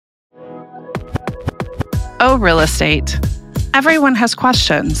Oh, real estate. Everyone has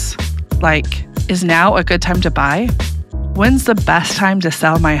questions like, is now a good time to buy? When's the best time to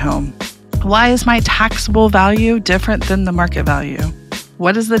sell my home? Why is my taxable value different than the market value?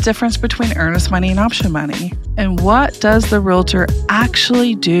 What is the difference between earnest money and option money? And what does the realtor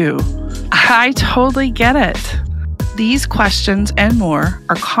actually do? I totally get it. These questions and more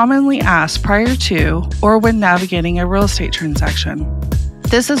are commonly asked prior to or when navigating a real estate transaction.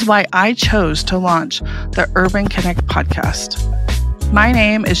 This is why I chose to launch the Urban Connect podcast. My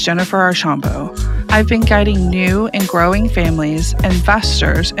name is Jennifer Archambault. I've been guiding new and growing families,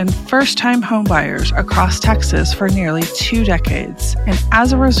 investors, and first-time homebuyers across Texas for nearly 2 decades, and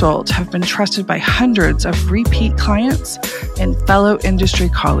as a result have been trusted by hundreds of repeat clients and fellow industry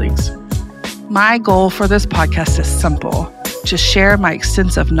colleagues. My goal for this podcast is simple: to share my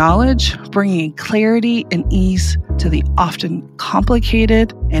extensive knowledge, bringing clarity and ease to the often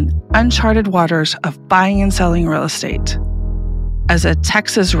complicated and uncharted waters of buying and selling real estate. As a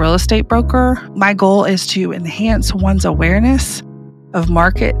Texas real estate broker, my goal is to enhance one's awareness of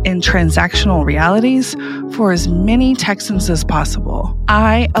market and transactional realities for as many Texans as possible.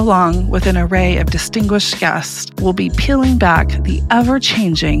 I, along with an array of distinguished guests, will be peeling back the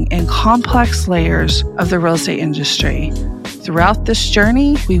ever-changing and complex layers of the real estate industry. Throughout this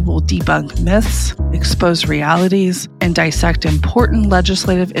journey, we will debunk myths, expose realities, and dissect important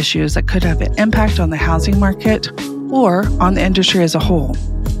legislative issues that could have an impact on the housing market or on the industry as a whole.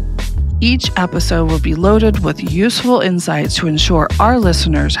 Each episode will be loaded with useful insights to ensure our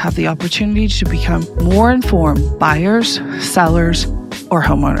listeners have the opportunity to become more informed buyers, sellers, or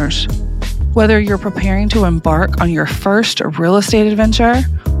homeowners. Whether you're preparing to embark on your first real estate adventure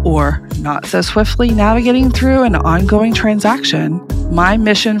or not so swiftly navigating through an ongoing transaction, my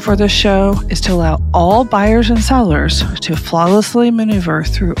mission for this show is to allow all buyers and sellers to flawlessly maneuver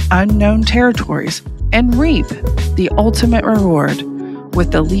through unknown territories and reap the ultimate reward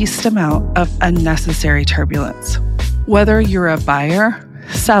with the least amount of unnecessary turbulence. Whether you're a buyer,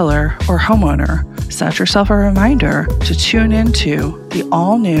 seller, or homeowner, set yourself a reminder to tune into the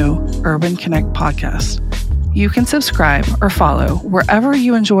all-new Urban Connect podcast. You can subscribe or follow wherever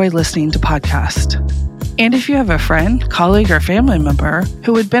you enjoy listening to podcasts. And if you have a friend, colleague, or family member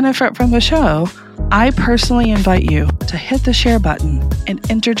who would benefit from the show, I personally invite you to hit the share button and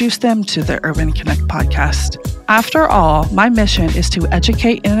introduce them to the Urban Connect podcast. After all, my mission is to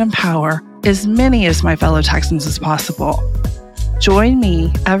educate and empower as many as my fellow Texans as possible. Join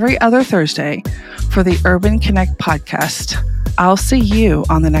me every other Thursday for the Urban Connect podcast. I'll see you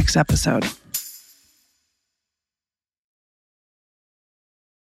on the next episode.